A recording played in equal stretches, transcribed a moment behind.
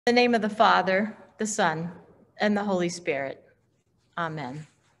In the name of the Father, the Son, and the Holy Spirit. Amen.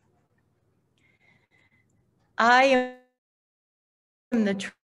 I am the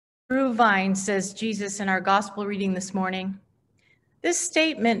true vine, says Jesus in our gospel reading this morning. This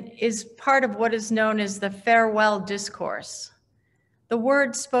statement is part of what is known as the farewell discourse, the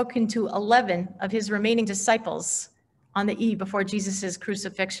words spoken to 11 of his remaining disciples on the eve before Jesus'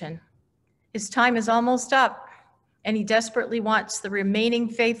 crucifixion. His time is almost up, and he desperately wants the remaining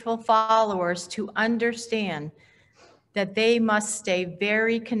faithful followers to understand that they must stay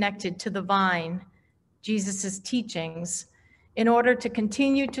very connected to the vine, Jesus' teachings, in order to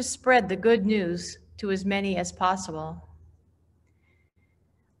continue to spread the good news to as many as possible.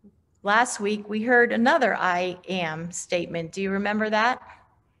 Last week, we heard another I am statement. Do you remember that?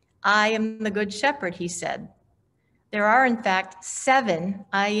 I am the good shepherd, he said. There are, in fact, 7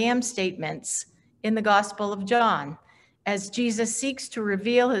 I am statements in the Gospel of John, as Jesus seeks to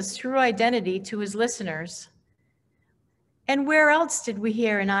reveal his true identity to his listeners. And where else did we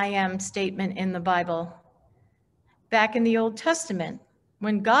hear an I am statement in the Bible? Back in the Old Testament,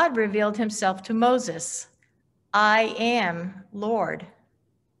 when God revealed himself to Moses, I am Lord,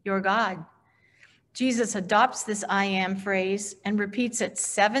 your God. Jesus adopts this I am phrase and repeats it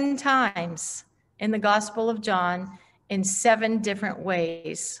 7 times in the Gospel of John in 7 different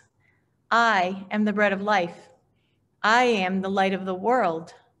ways. I am the bread of life. I am the light of the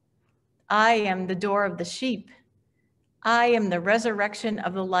world. I am the door of the sheep. I am the resurrection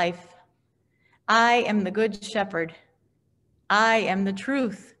of the life. I am the good shepherd. I am the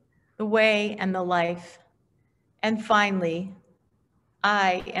truth, the way, and the life. And finally,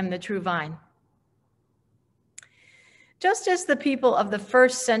 I am the true vine. Just as the people of the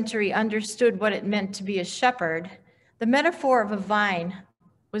first century understood what it meant to be a shepherd, the metaphor of a vine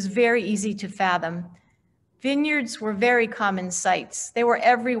was very easy to fathom. Vineyards were very common sights. They were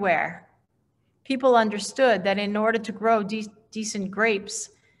everywhere. People understood that in order to grow decent grapes,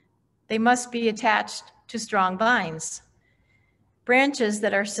 they must be attached to strong vines. Branches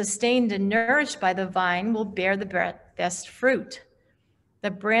that are sustained and nourished by the vine will bear the best fruit.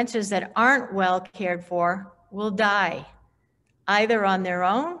 The branches that aren't well cared for will die, either on their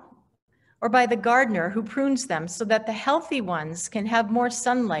own or by the gardener who prunes them so that the healthy ones can have more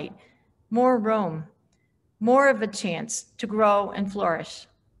sunlight, more room, more of a chance to grow and flourish.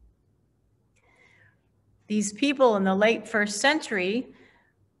 These people in the late first century,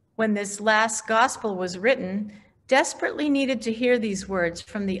 when this last gospel was written, desperately needed to hear these words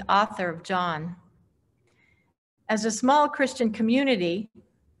from the author of John. As a small Christian community,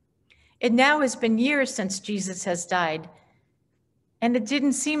 it now has been years since Jesus has died, and it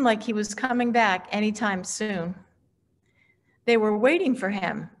didn't seem like he was coming back anytime soon. They were waiting for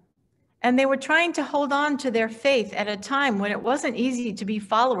him, and they were trying to hold on to their faith at a time when it wasn't easy to be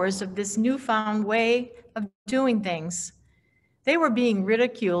followers of this newfound way of doing things. They were being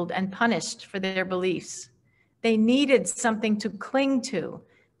ridiculed and punished for their beliefs. They needed something to cling to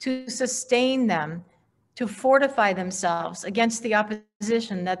sustain them, to fortify themselves against the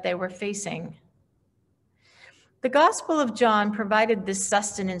opposition that they were facing. The Gospel of John provided this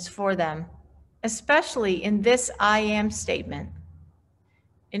sustenance for them, especially in this I am statement.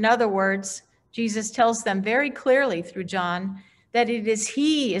 In other words, Jesus tells them very clearly through John that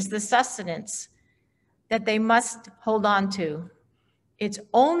he is the sustenance that they must hold on to. It's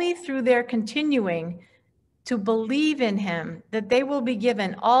only through their continuing to believe in him that they will be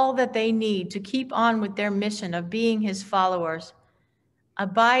given all that they need to keep on with their mission of being his followers.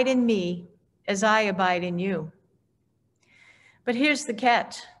 Abide in me as I abide in you. But here's the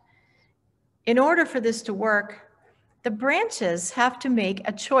catch. In order for this to work, the branches have to make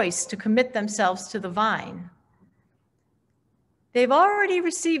a choice to commit themselves to the vine. They've already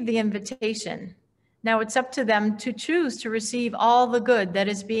received the invitation. Now it's up to them to choose to receive all the good that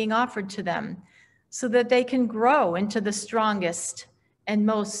is being offered to them so that they can grow into the strongest and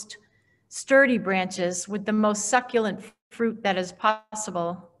most sturdy branches with the most succulent fruit that is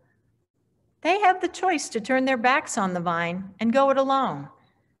possible. They have the choice to turn their backs on the vine and go it alone,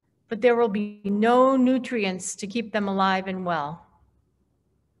 but there will be no nutrients to keep them alive and well.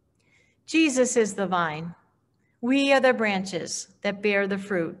 Jesus is the vine. We are the branches that bear the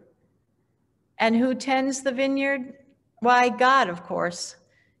fruit. And who tends the vineyard? Why, God, of course,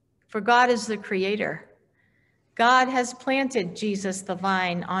 for God is the creator. God has planted Jesus the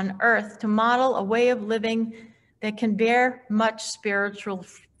vine on earth to model a way of living that can bear much spiritual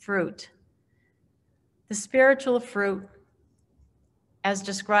fruit. The spiritual fruit, as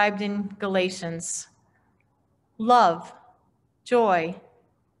described in Galatians: love, joy,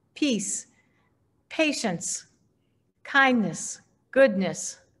 peace, patience, kindness,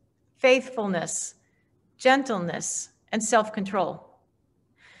 goodness, faithfulness, gentleness, and self-control.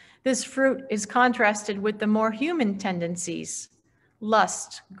 This fruit is contrasted with the more human tendencies: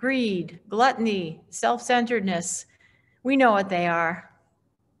 lust, greed, gluttony, self-centeredness. We know what they are.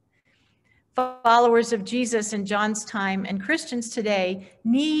 Followers of Jesus in John's time and Christians today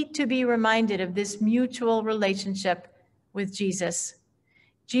need to be reminded of this mutual relationship with Jesus.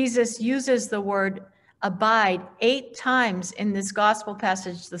 Jesus uses the word abide 8 times in this gospel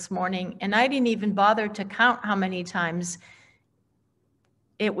passage this morning, and I didn't even bother to count how many times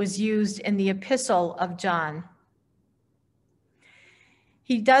it was used in the epistle of John.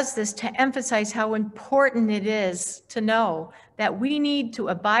 He does this to emphasize how important it is to know that we need to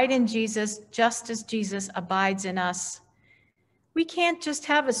abide in Jesus just as Jesus abides in us. We can't just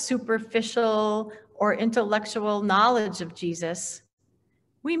have a superficial or intellectual knowledge of Jesus.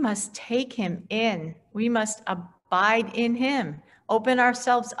 We must take him in. We must abide in him, open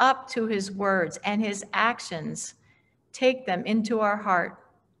ourselves up to his words and his actions, take them into our heart.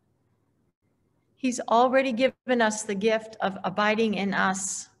 He's already given us the gift of abiding in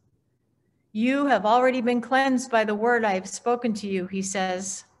us. You have already been cleansed by the word I have spoken to you, he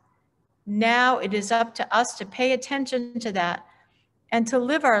says. Now it is up to us to pay attention to that and to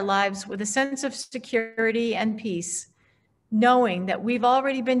live our lives with a sense of security and peace, knowing that we've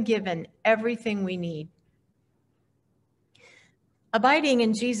already been given everything we need. Abiding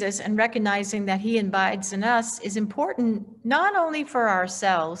in Jesus and recognizing that he abides in us is important not only for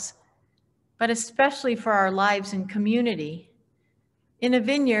ourselves, but especially for our lives in community. In a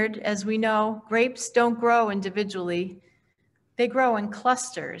vineyard, as we know, grapes don't grow individually, they grow in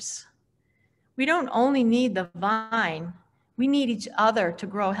clusters. We don't only need the vine, we need each other to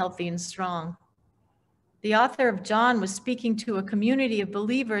grow healthy and strong. The author of John was speaking to a community of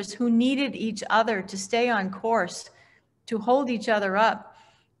believers who needed each other to stay on course, to hold each other up,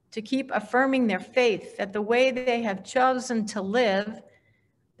 to keep affirming their faith that the way they have chosen to live,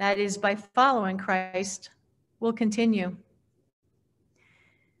 that is by following Christ, will continue.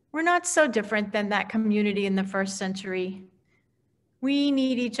 We're not so different than that community in the first century. We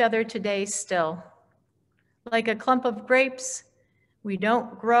need each other today still. Like a clump of grapes, we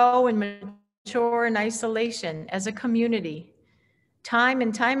don't grow and mature in isolation as a community. Time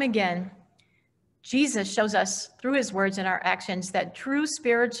and time again, Jesus shows us through his words and our actions that true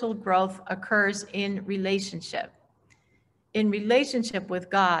spiritual growth occurs in relationship with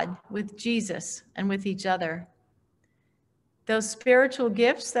God, with Jesus, and with each other. Those spiritual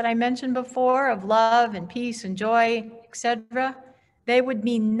gifts that I mentioned before of love and peace and joy, etc., they would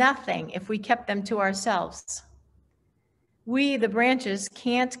mean nothing if we kept them to ourselves. We, the branches,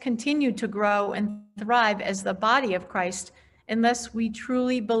 can't continue to grow and thrive as the body of Christ unless we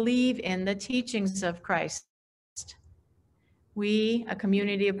truly believe in the teachings of Christ. We, a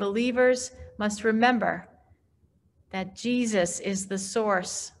community of believers, must remember that Jesus is the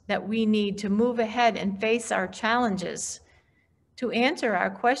source that we need to move ahead and face our challenges, to answer our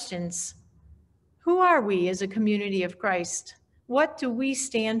questions. Who are we as a community of Christ? What do we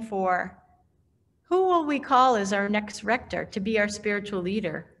stand for? Who will we call as our next rector to be our spiritual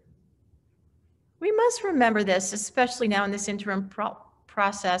leader? We must remember this, especially now in this interim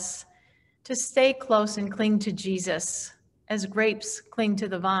process, to stay close and cling to Jesus as grapes cling to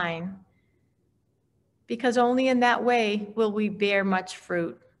the vine, because only in that way will we bear much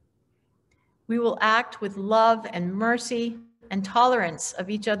fruit. We will act with love and mercy and tolerance of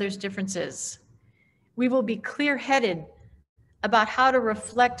each other's differences. We will be clear-headed about how to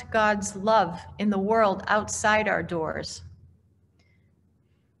reflect God's love in the world outside our doors.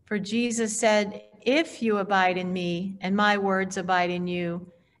 For Jesus said, "If you abide in me and my words abide in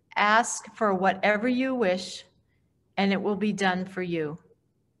you, ask for whatever you wish, and it will be done for you.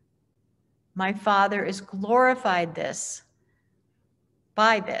 My Father is glorified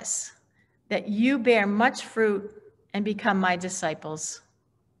by this, that you bear much fruit and become my disciples."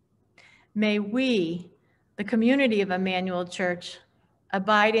 May we, the community of Emmanuel Church,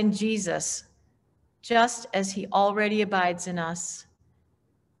 abide in Jesus just as he already abides in us.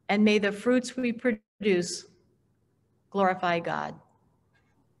 And may the fruits we produce glorify God.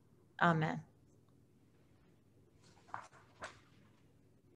 Amen.